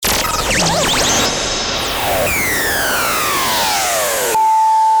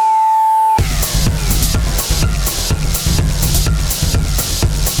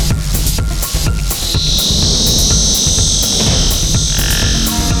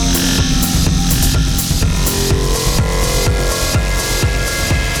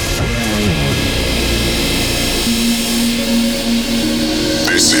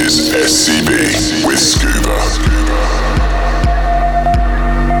with Scuba.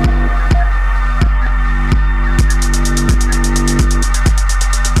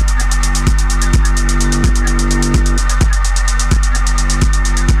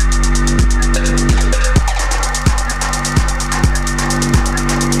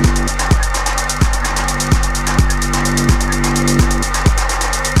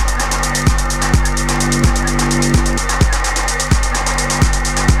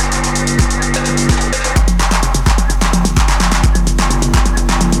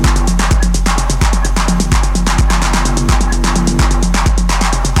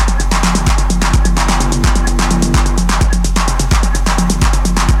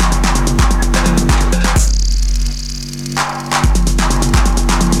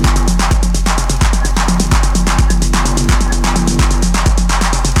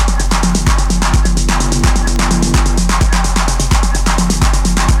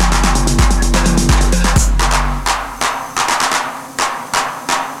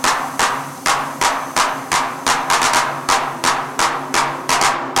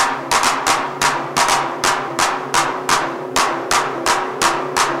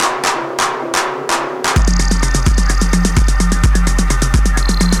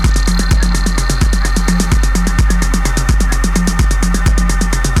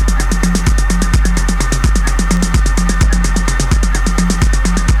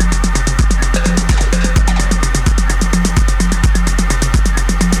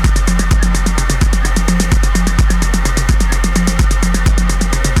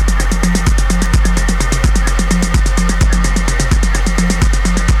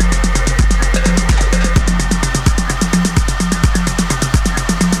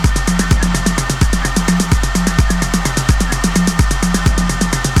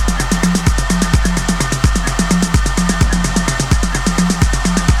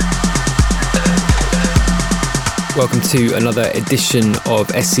 Welcome to another edition of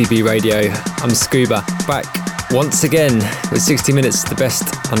SCB Radio. I'm Scuba, back once again with 60 minutes of the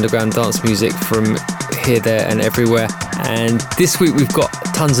best underground dance music from here, there and everywhere. And this week we've got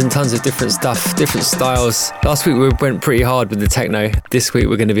tons and tons of different stuff, different styles. Last week we went pretty hard with the techno. This week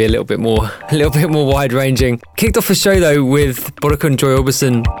we're going to be a little bit more wide-ranging. Kicked off the show though with Boruc and Joy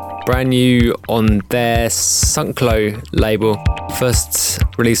Orbison, brand new on their Sunklo label. First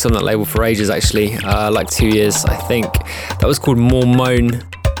release on that label for ages actually, like 2 years I think. That was called More Moan,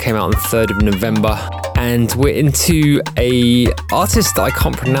 came out on the 3rd of November. And we're into a artist that I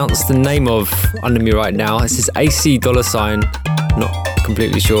can't pronounce the name of under me right now. This is AC $. Not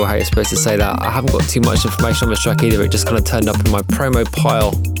completely sure how you're supposed to say that. I haven't got too much information on this track either. It just kind of turned up in my promo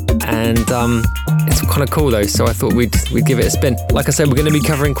pile. And it's kind of cool though, so I thought we'd give it a spin. Like I said, we're going to be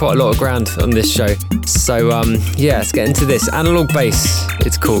covering quite a lot of ground on this show. So yeah, let's get into this. Analog Bass,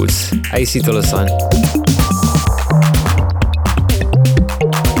 it's called AC $.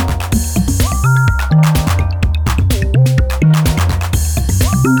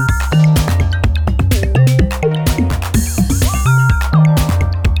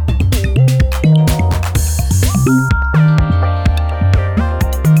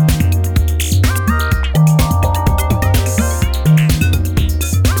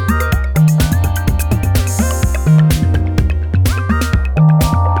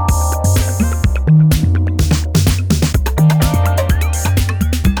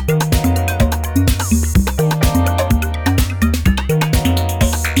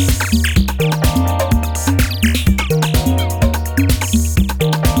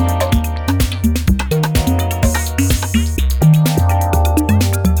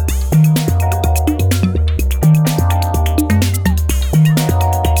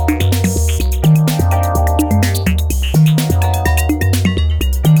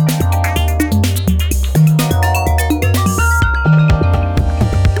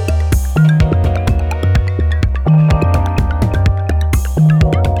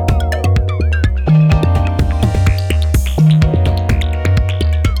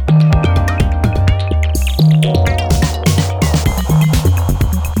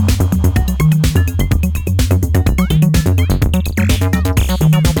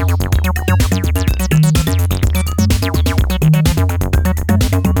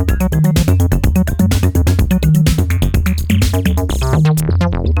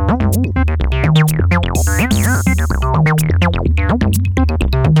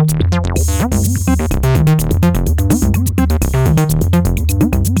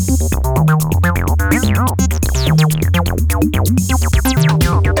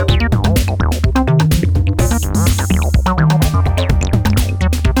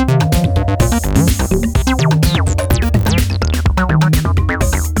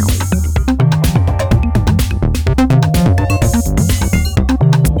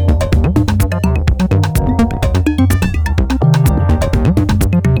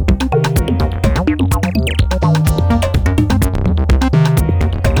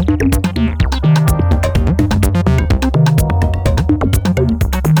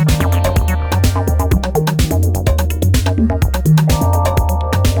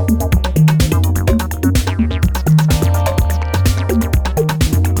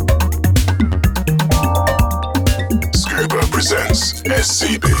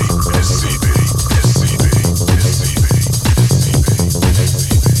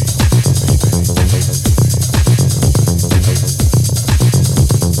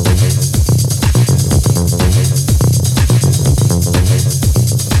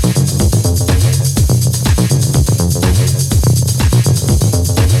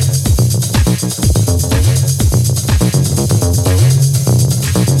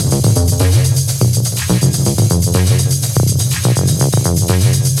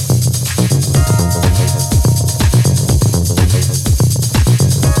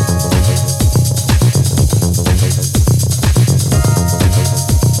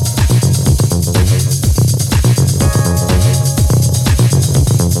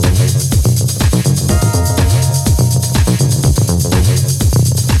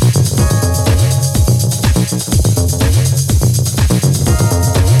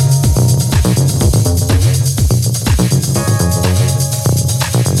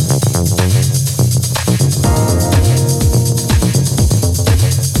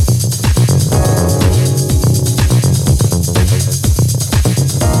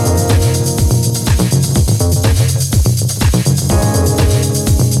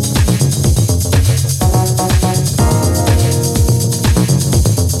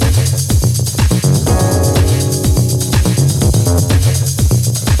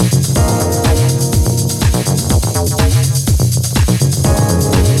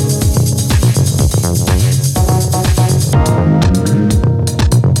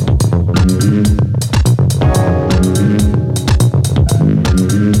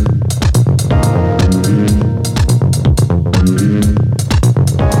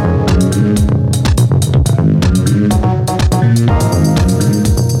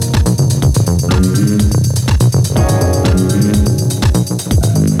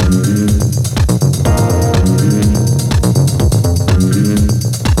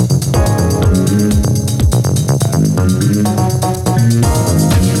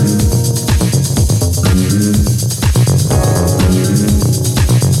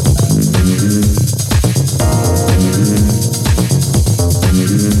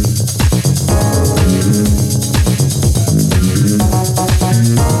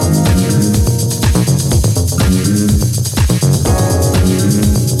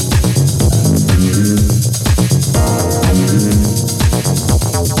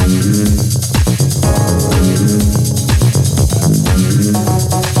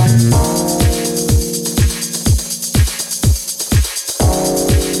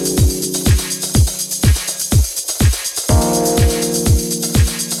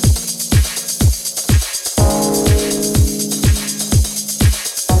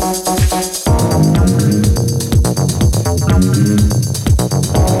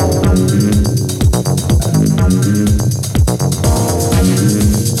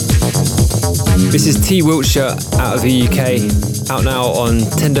 This is T Wiltshire out of the UK, out now on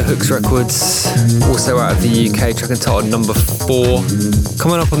Tender Hooks Records, also out of the UK, track entitled Number 4.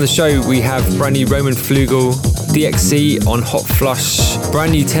 Coming up on the show, we have brand new Roman Flugel, DXC on Hot Flush,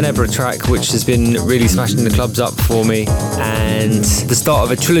 brand new Tenebra track, which has been really smashing the clubs up for me, and the start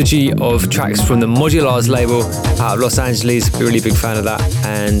of a trilogy of tracks from the Modulars label out of Los Angeles. Be a really big fan of that,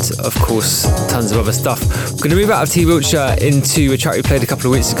 and of course, tons of other stuff. We're going to move out of T Wiltshire into a track we played a couple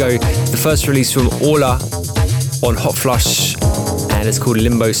of weeks ago, the first release from Orla on Hot Flush, and it's called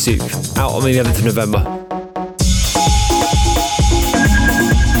Limbo Soup, out on the 11th of November.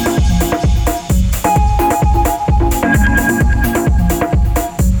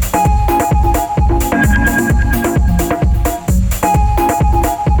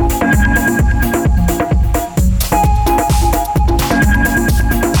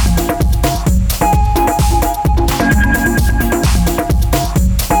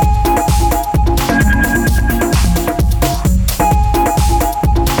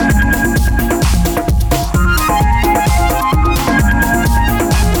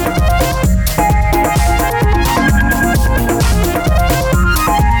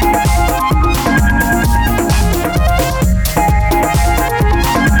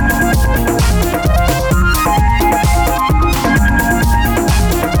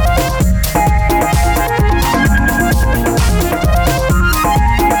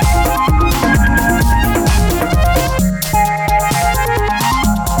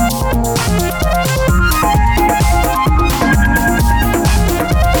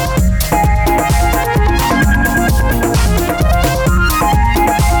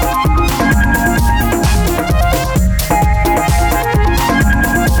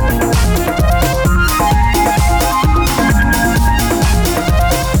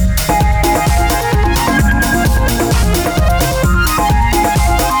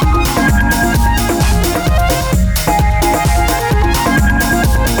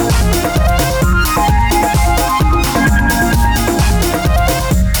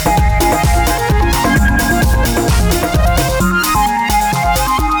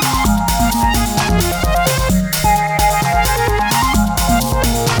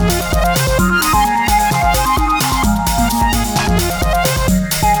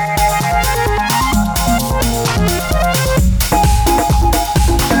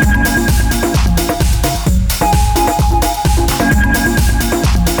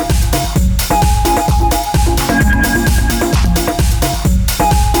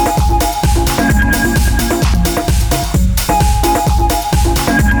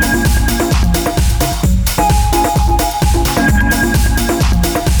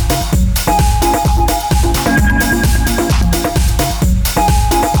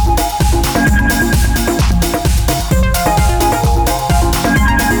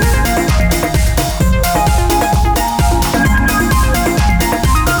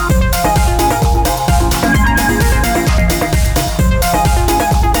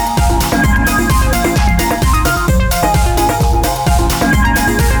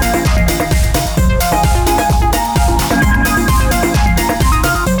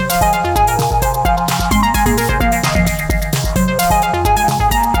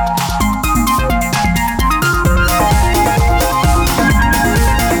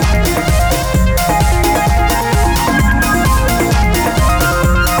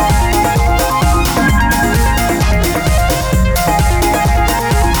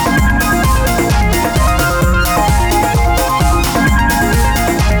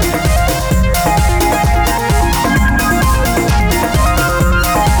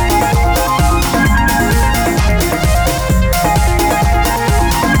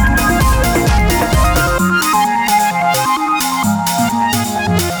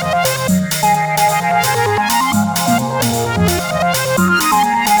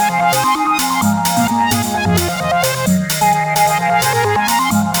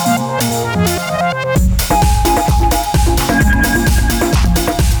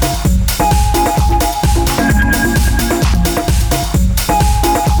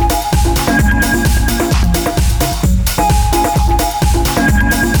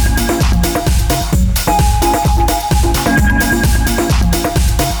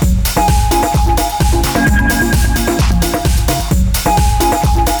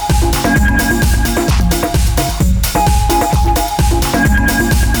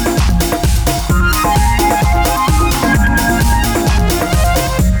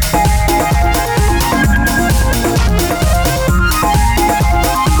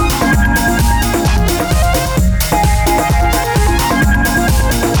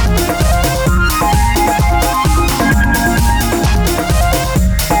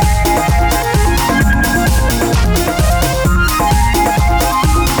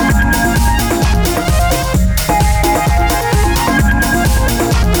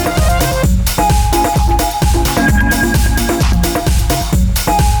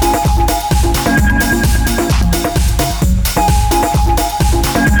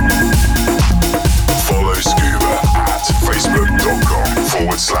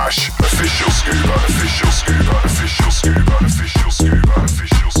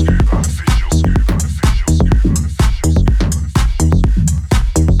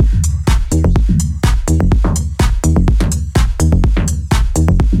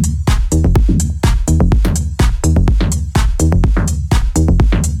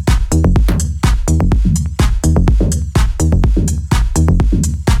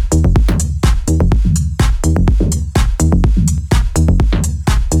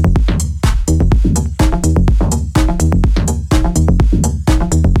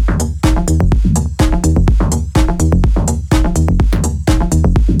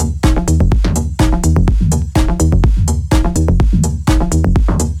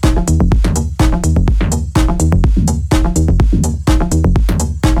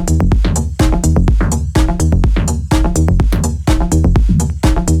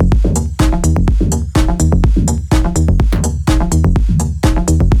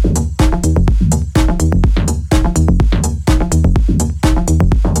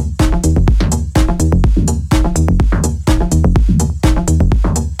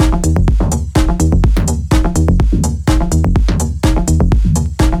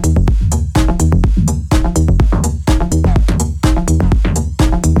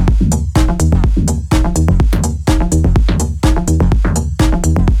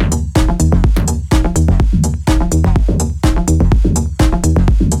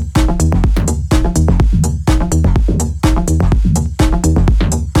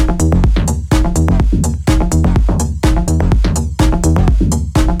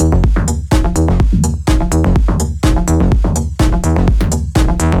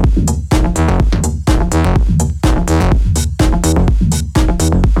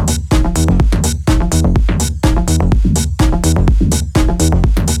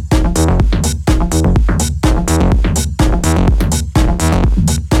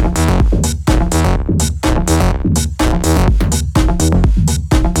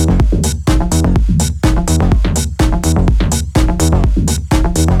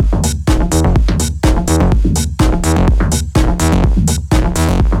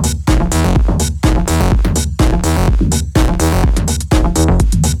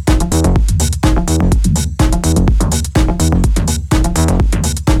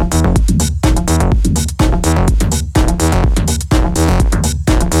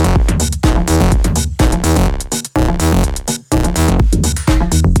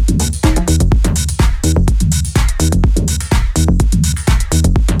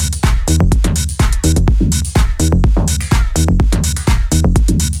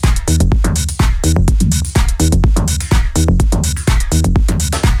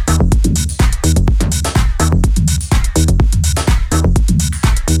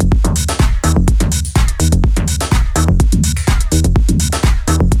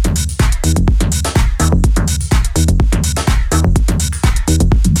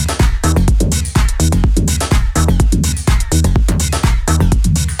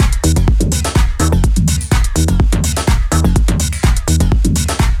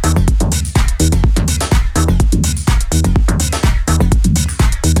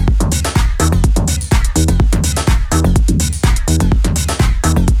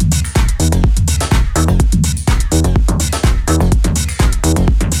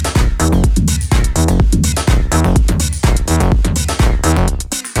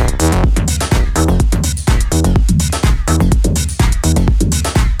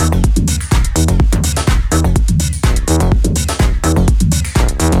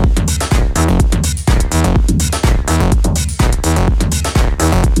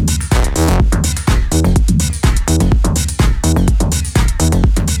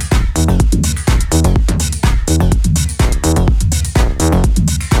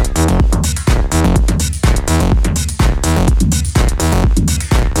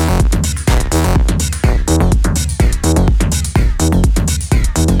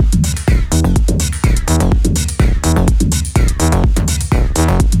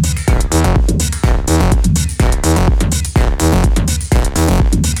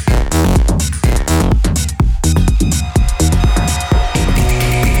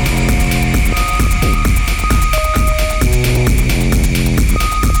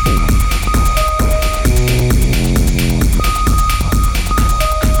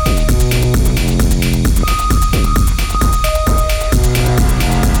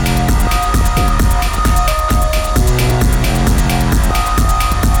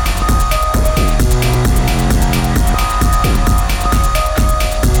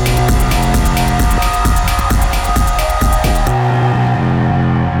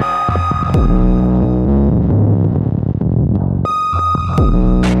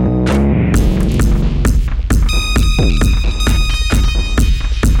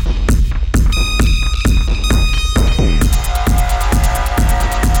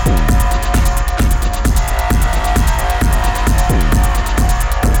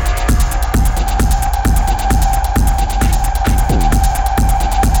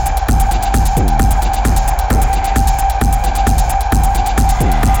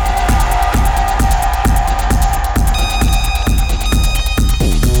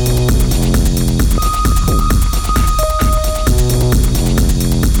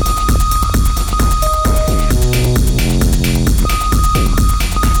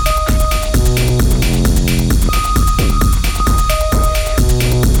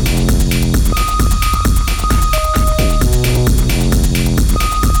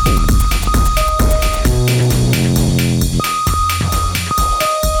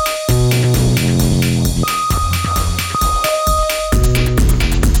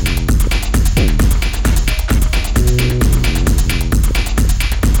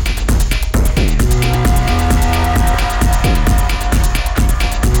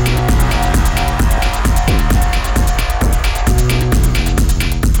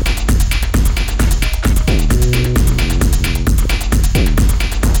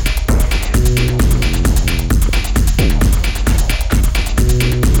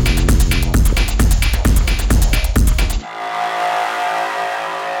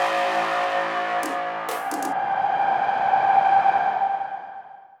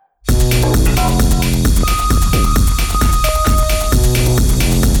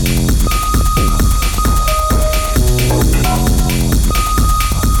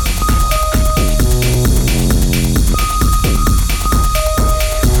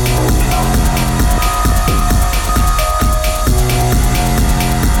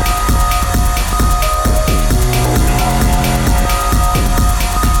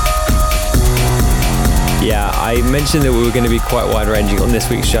 mentioned that we were going to be quite wide-ranging on this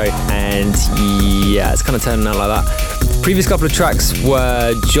week's show, and yeah, it's kind of turning out like that. Previous couple of tracks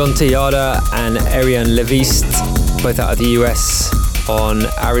were John Tejada and Ariane Leviste, both out of the US on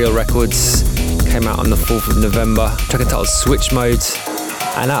Ariel Records, came out on the 4th of November. Track entitled Switch Mode.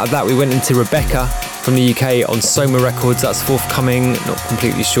 And out of that we went into Rebecca from the UK on Soma Records, that's forthcoming, not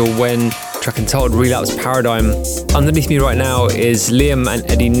completely sure when. Track entitled Relapse Paradigm. Underneath me right now is Liam and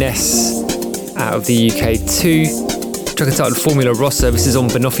Eddie Ness out of the UK too. Track entitled Formula Rossa, this is on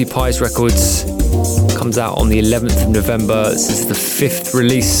Banoffee Pies Records. Comes out on the 11th of November. This is the 5th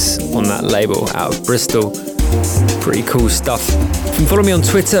release on that label out of Bristol. Pretty cool stuff. You can follow me on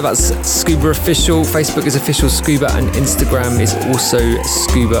Twitter, that's Scuba Official. Facebook is Official Scuba and Instagram is also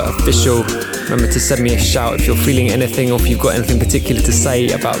Scuba Official. Remember to send me a shout if you're feeling anything or if you've got anything particular to say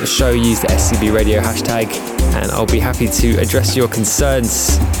about the show. Use the SCB Radio hashtag and I'll be happy to address your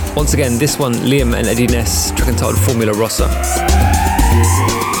concerns. Once again, this one, Liam and Eddie Ness, track entitled Formula Rossa.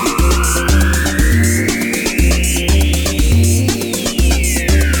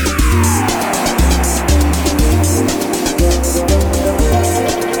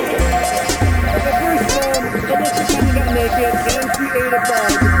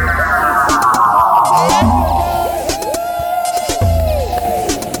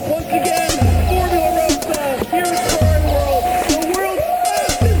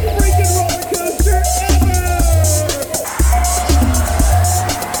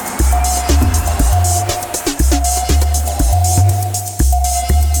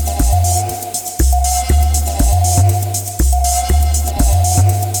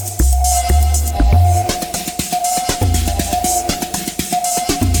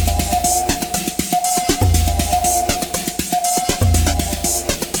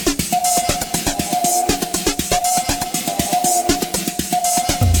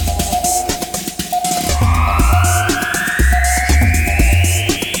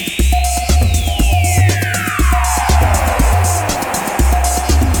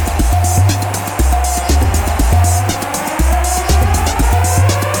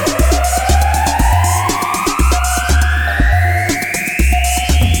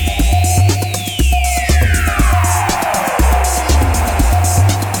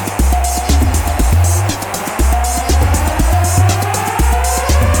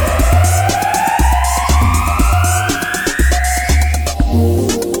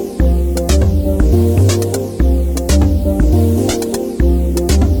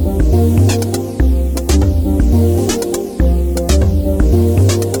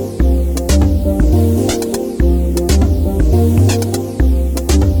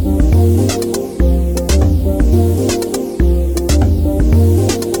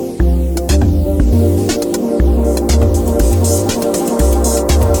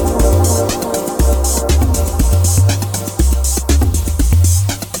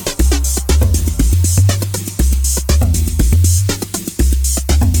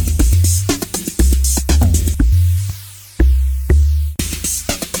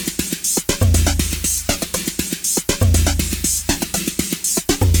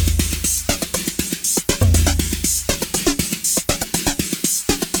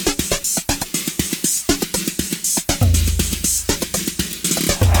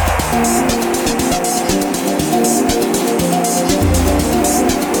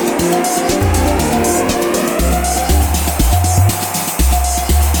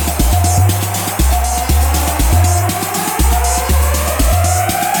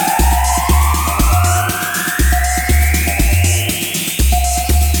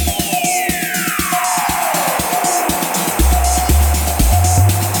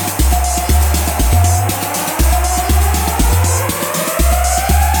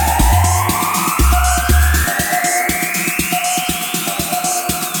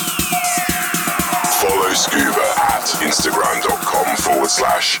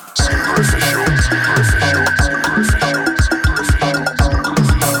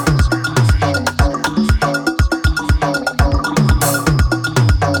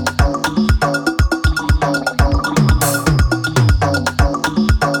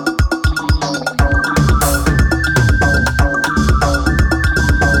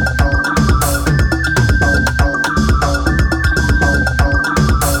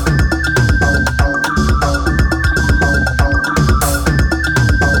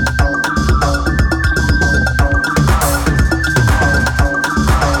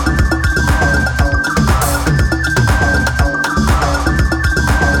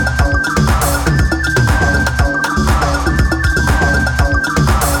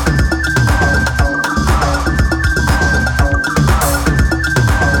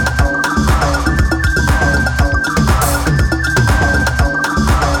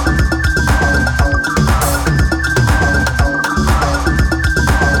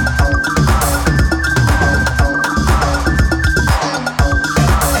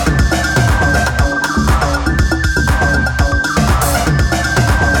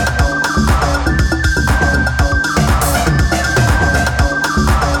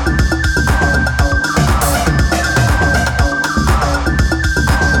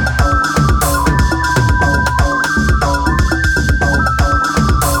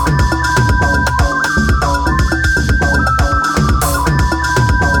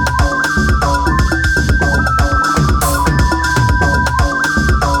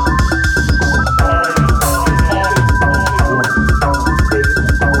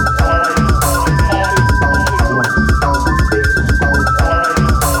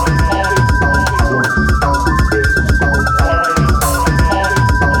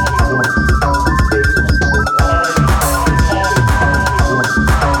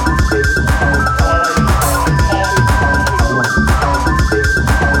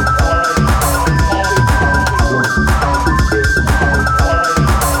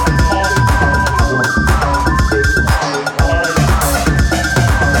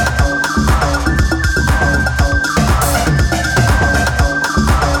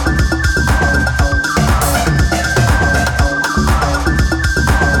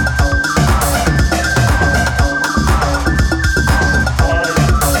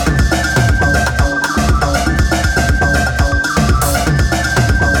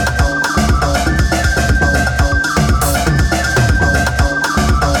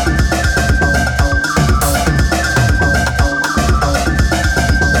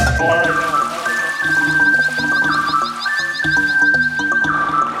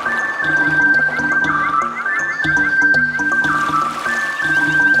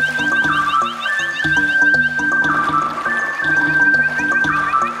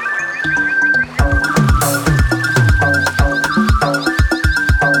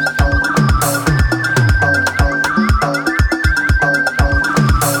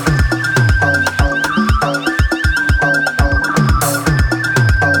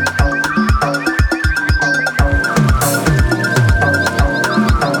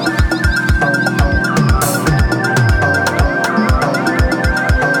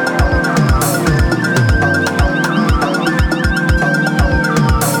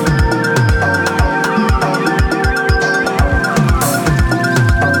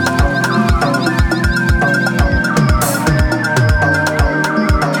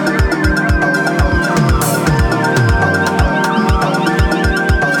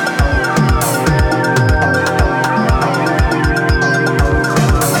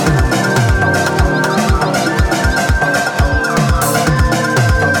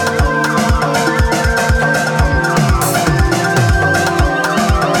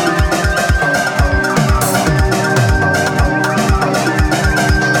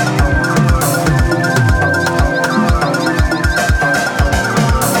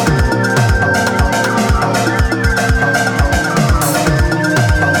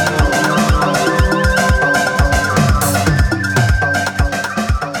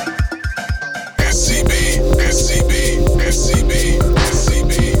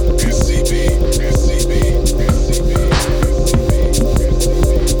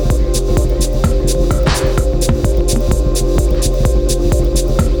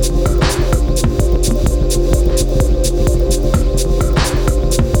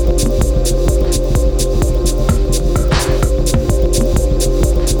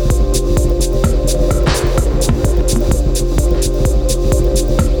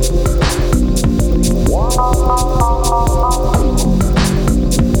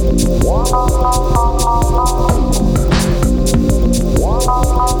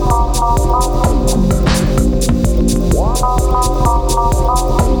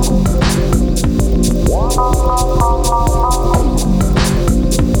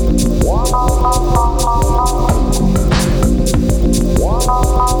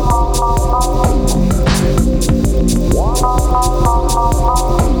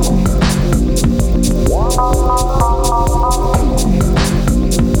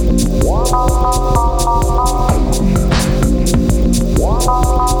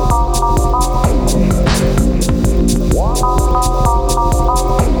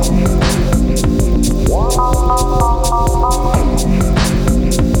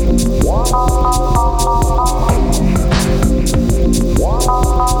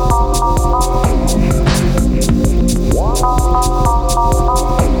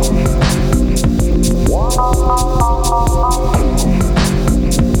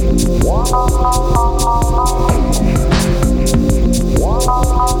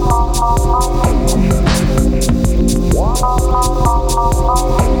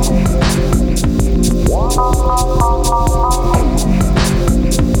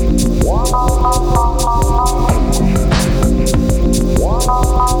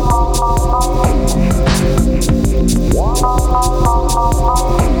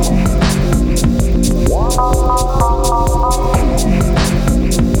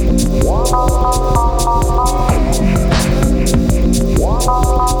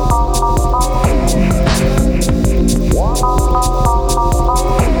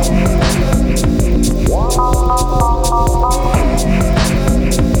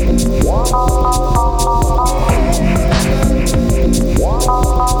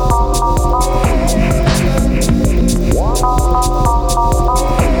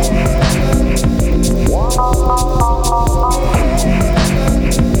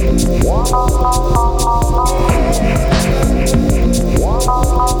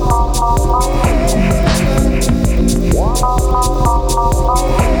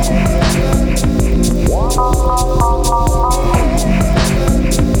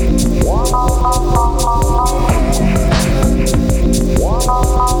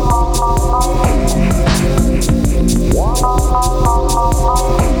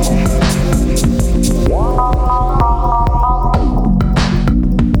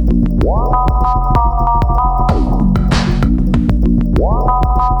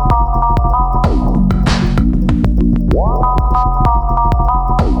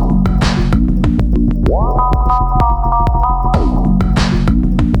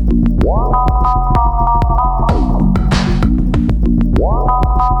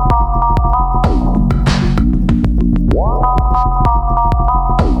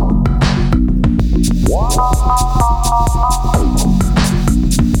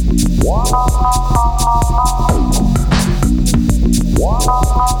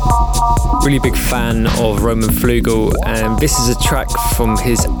 Really big fan of Roman Flugel, and this is a track from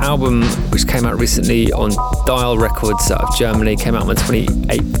his album which came out recently on Dial Records out of Germany. Came out on the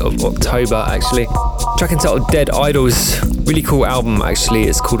 28th of October actually. Track entitled Dead Idols. Really cool album actually.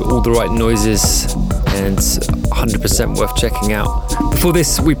 It's called All the Right Noises and 100% worth checking out. Before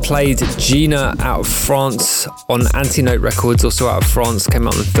this we played Gina out of France on Antinote Records, also out of France. Came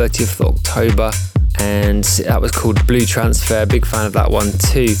out on the 30th of October. And that was called Blue Transfer. Big fan of that one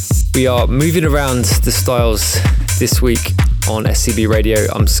too. We are moving around the styles this week on SCB Radio.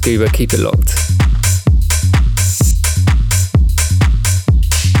 I'm Scuba, keep it locked.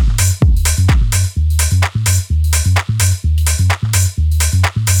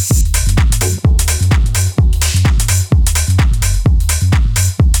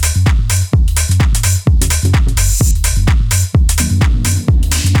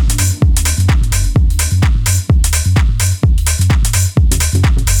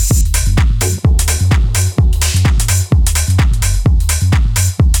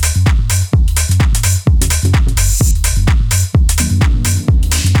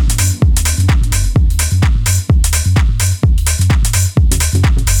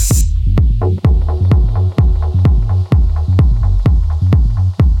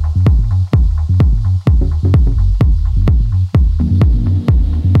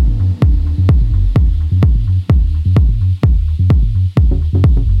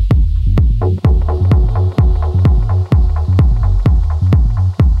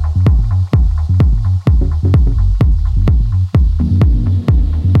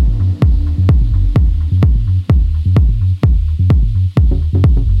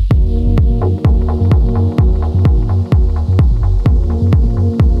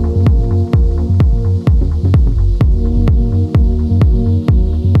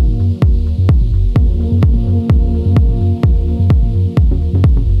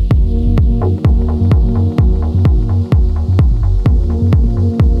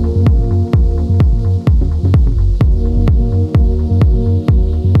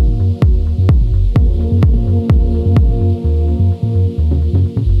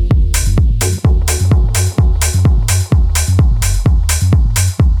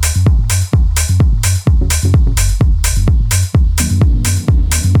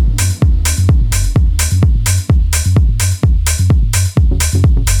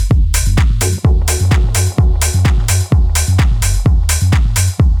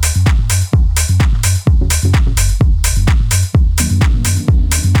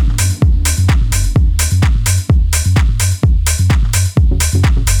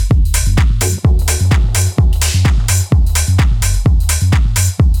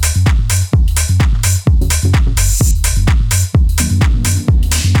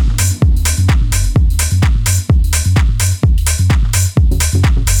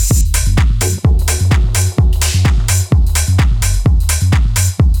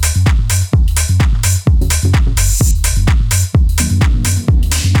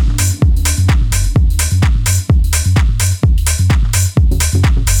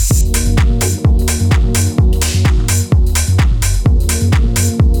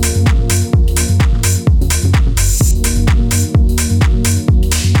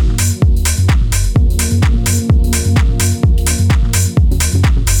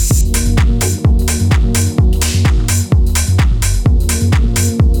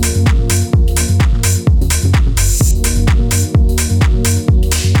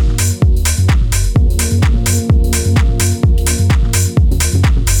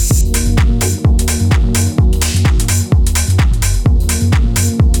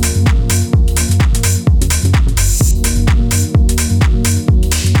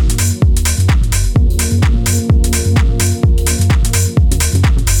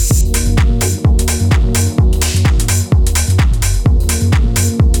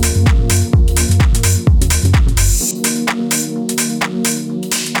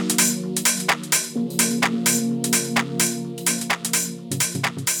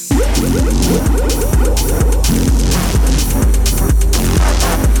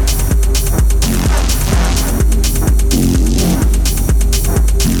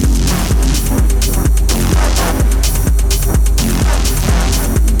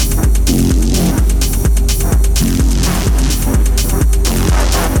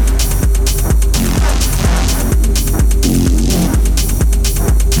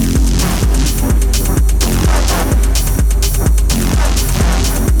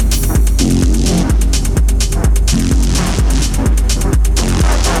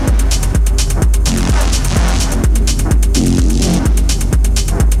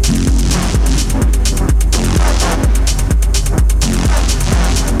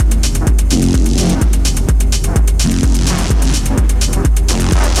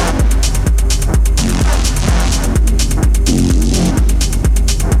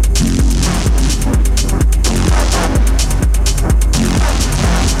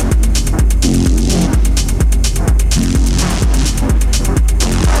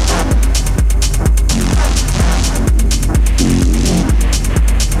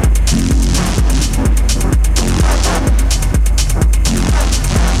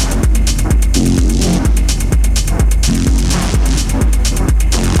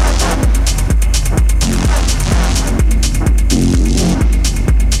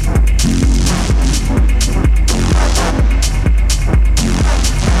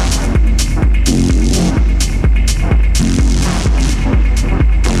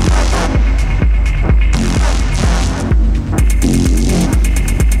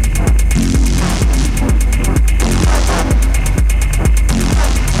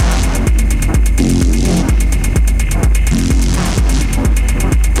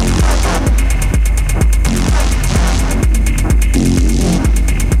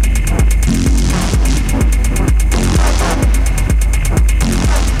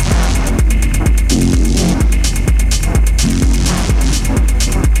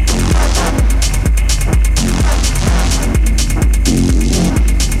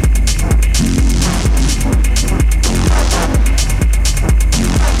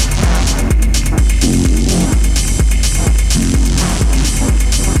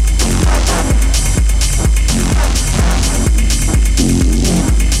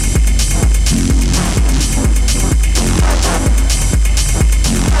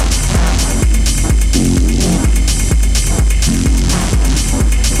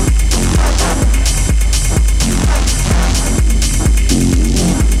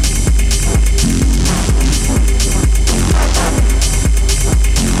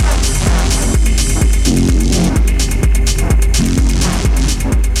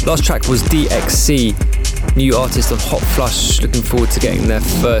 Last track was DXC, new artist on Hot Flush. Looking forward to getting their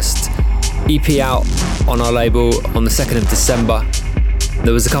first EP out on our label on the 2nd of December.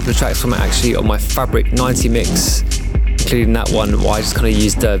 There was a couple of tracks from it actually on my Fabric 90 mix, including that one where I just kind of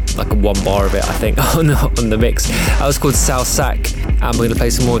used like a one bar of it, I think, on the mix. That was called Sal Sack, and we're going to play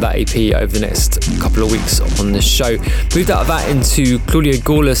some more of that EP over the next couple of weeks on the show. Moved out of that into Claudia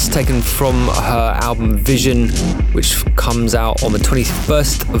Gaulis, taken from her album Vision, which comes out on the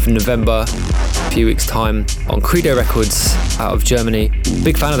 21st of November, a few weeks' time, on Credo Records out of Germany.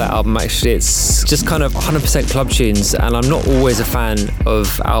 Big fan of that album, actually. It's just kind of 100% club tunes, and I'm not always a fan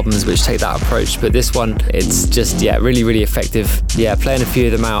of albums which take that approach, but this one, it's just, really, really effective. Playing a few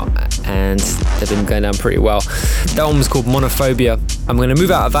of them out, and they've been going down pretty well. That one was called Monophobia. I'm going to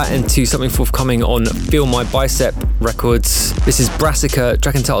move out of that into something forthcoming on Feel My Bicep Records. This is Brassica,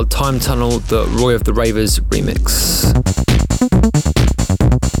 track entitled Time Tunnel, the Roy of the Ravers remix.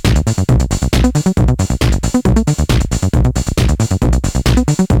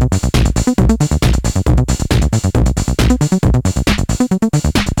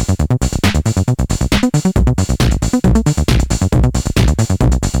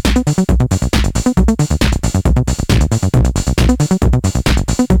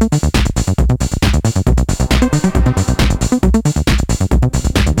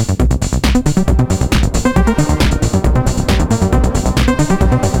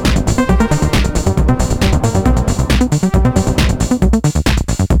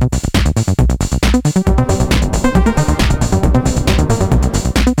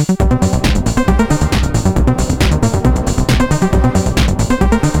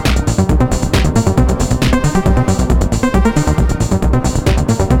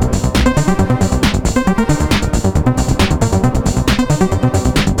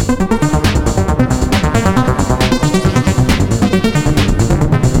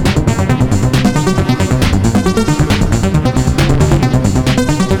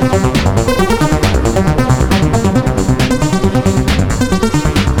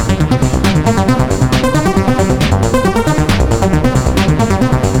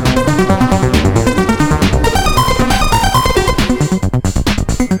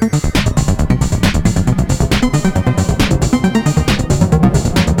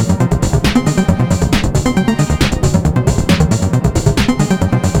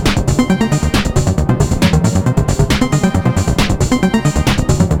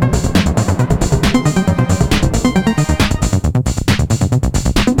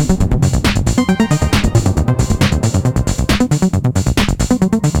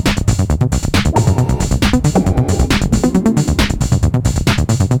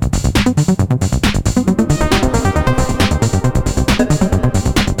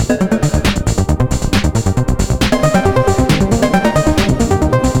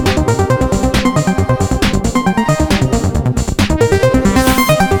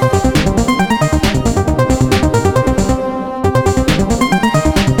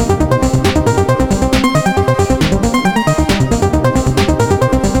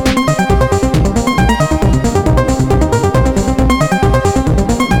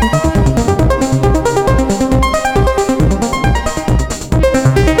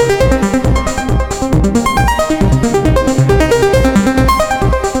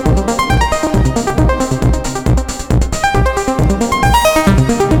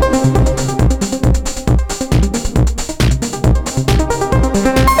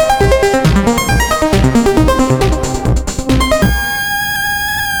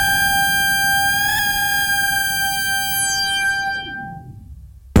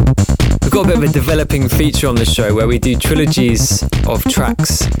 Developing feature on the show where we do trilogies of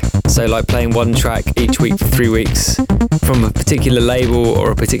tracks, so like playing one track each week for 3 weeks from a particular label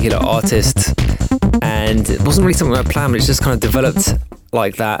or a particular artist, and it wasn't really something I planned, but it's just kind of developed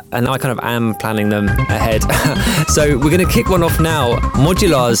like that, and I kind of am planning them ahead. So we're going to kick one off now.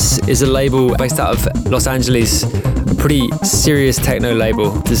 Modulars is a label based out of Los Angeles, a pretty serious techno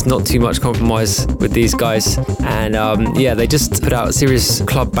label. There's not too much compromise with these guys, and they just put out serious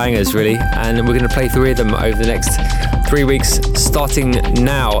club bangers really, and we're going to play 3 of them over the next 3 weeks starting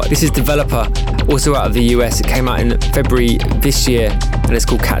now. This is Developer, also out of the US. It came out in February this year, and it's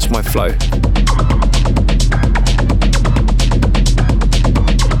called Catch My Flow.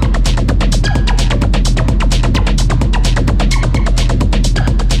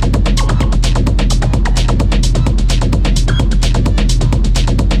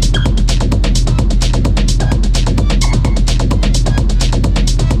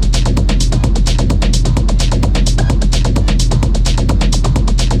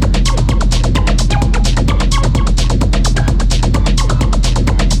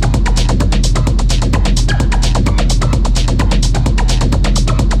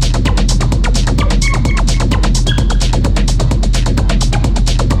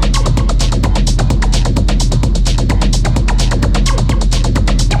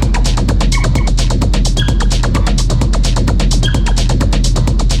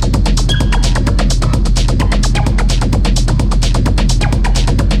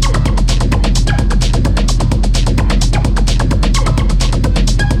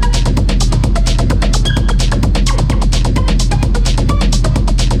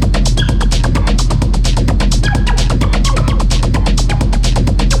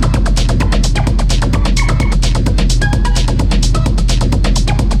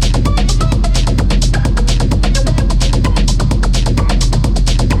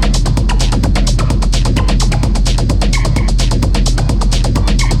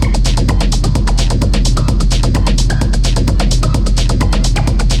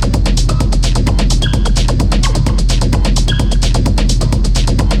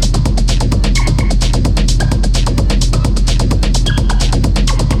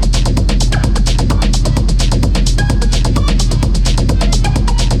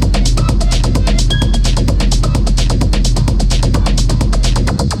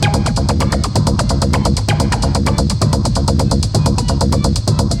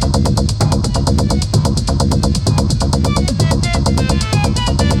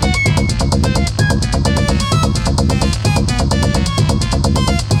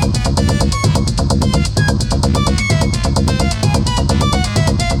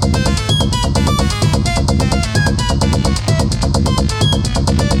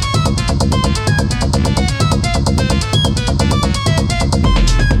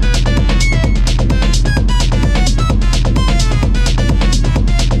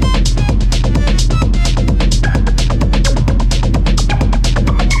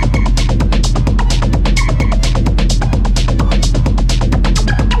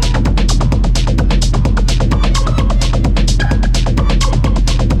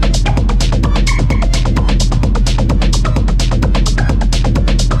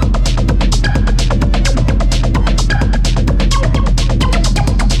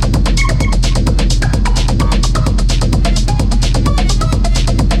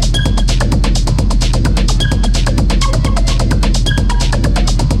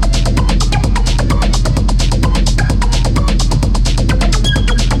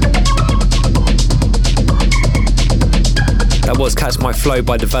 That's My Flow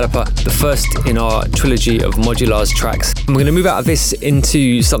by Developer, the first in our trilogy of Modular's tracks. And we're going to move out of this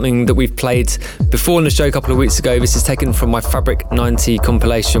into something that we've played before on the show a couple of weeks ago. This is taken from my Fabric 90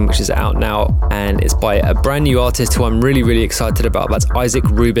 compilation, which is out now, and it's by a brand new artist who I'm really, really excited about. That's Isaac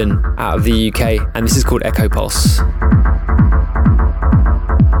Rubin out of the UK, and this is called Echo Pulse.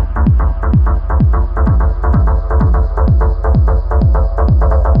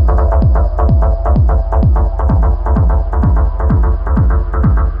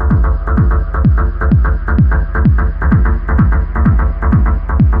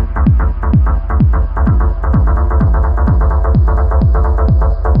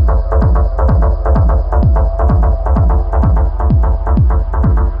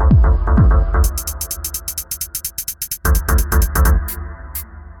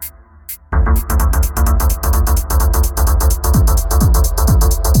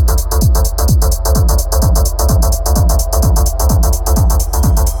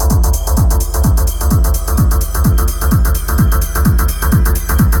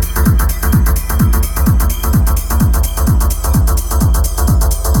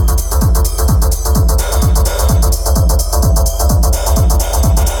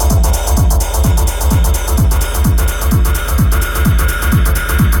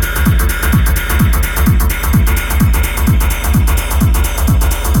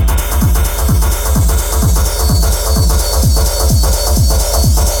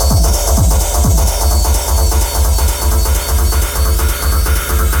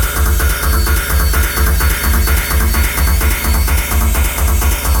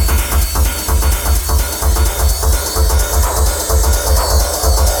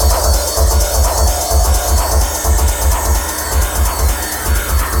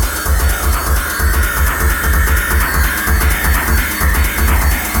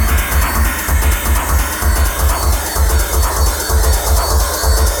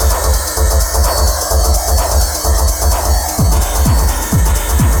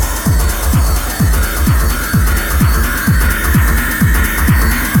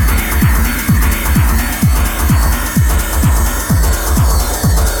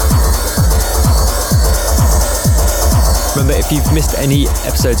 If you've missed any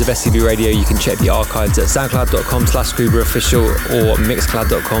episodes of SCB Radio, you can check the archives at soundcloud.com/ScubaOfficial or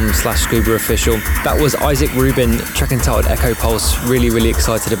mixcloud.com/ScubaOfficial. That was Isaac Rubin, track entitled Echo Pulse. Really, really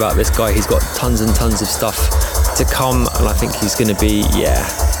excited about this guy. He's got tons and tons of stuff to come, and I think he's going to be, I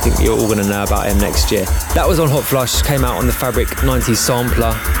think you're all going to know about him next year. That was on Hot Flush, came out on the Fabric 90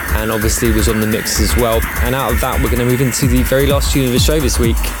 sampler, and obviously was on the mix as well. And out of that, we're going to move into the very last tune of the show this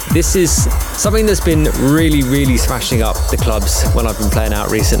week. This is something that's been really, really smashing up the clubs when I've been playing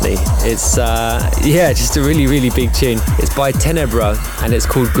out recently. It's, just a really, really big tune. It's by Tenebra, and it's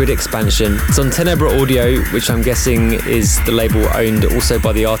called Grid Expansion. It's on Tenebra Audio, which I'm guessing is the label owned also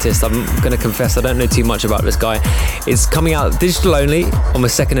by the artist. I'm going to confess I don't know too much about this guy. It's coming out digital only on the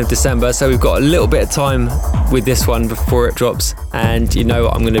 2nd of December, so we've got a little bit of time with this one before it drops, and you know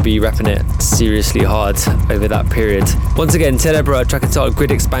I'm going to be repping it seriously hard over that period. Once again, Tenebra, track entitled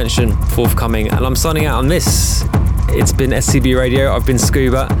Grid Expansion, forthcoming, and I'm signing out on this. It's been SCB Radio, I've been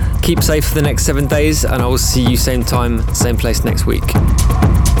Scuba. Keep safe for the next 7 days, and I will see you same time, same place next week.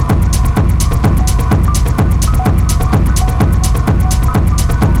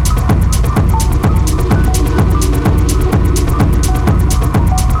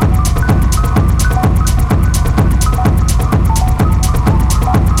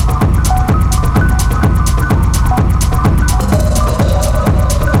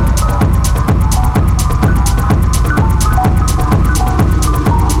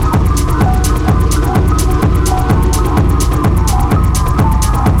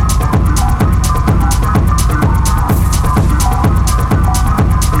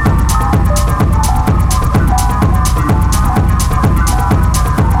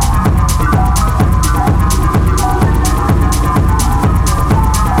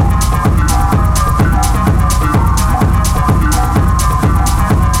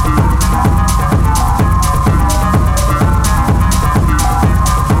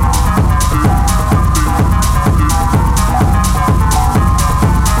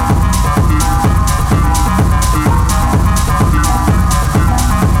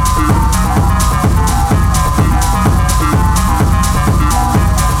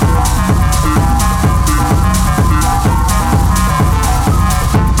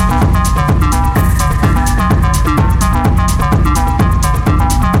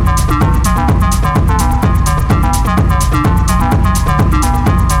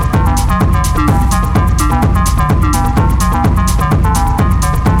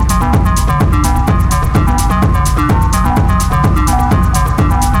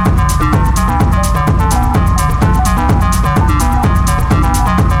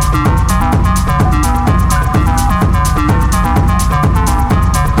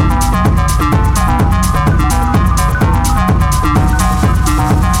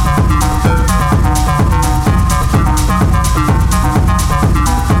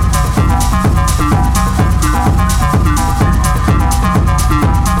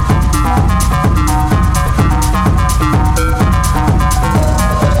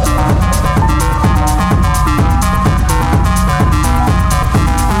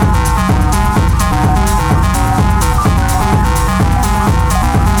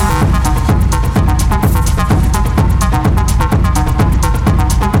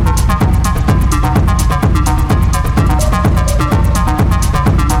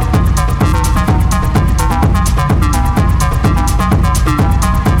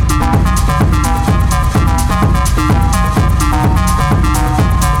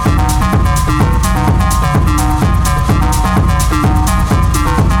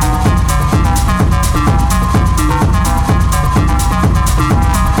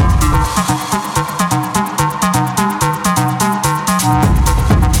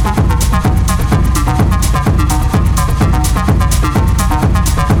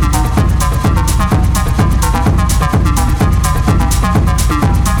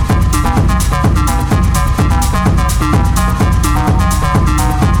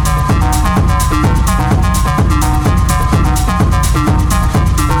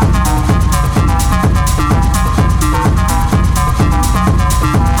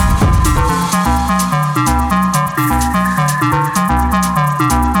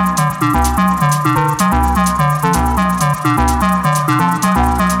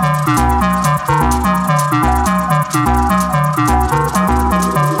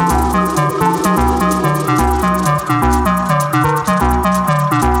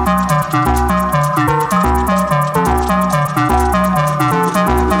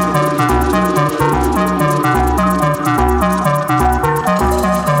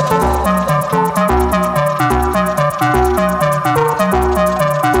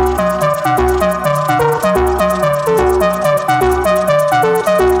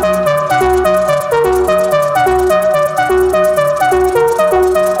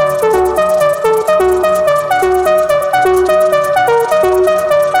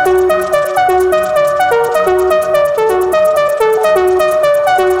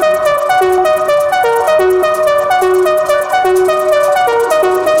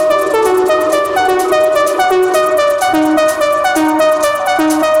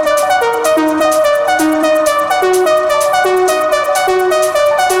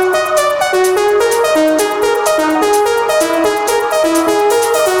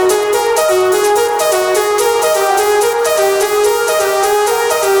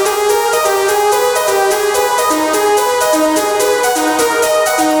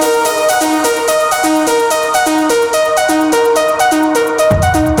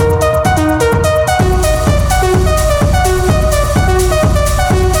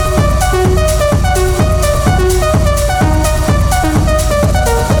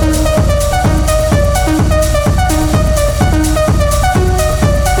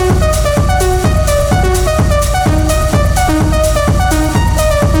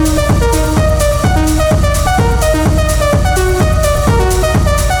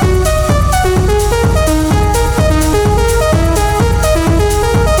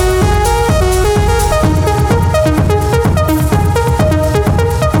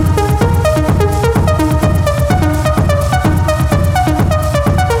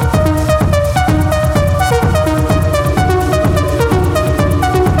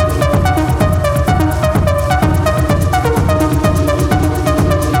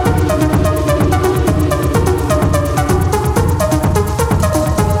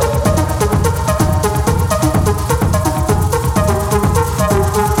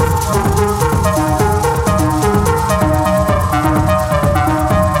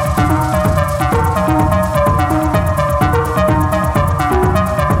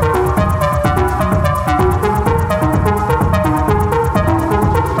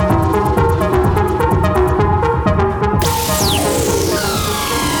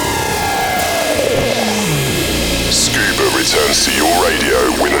 returns to your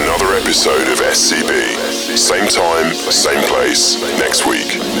radio with another episode of SCB. Same time, same place, next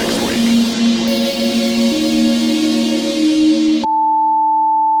week.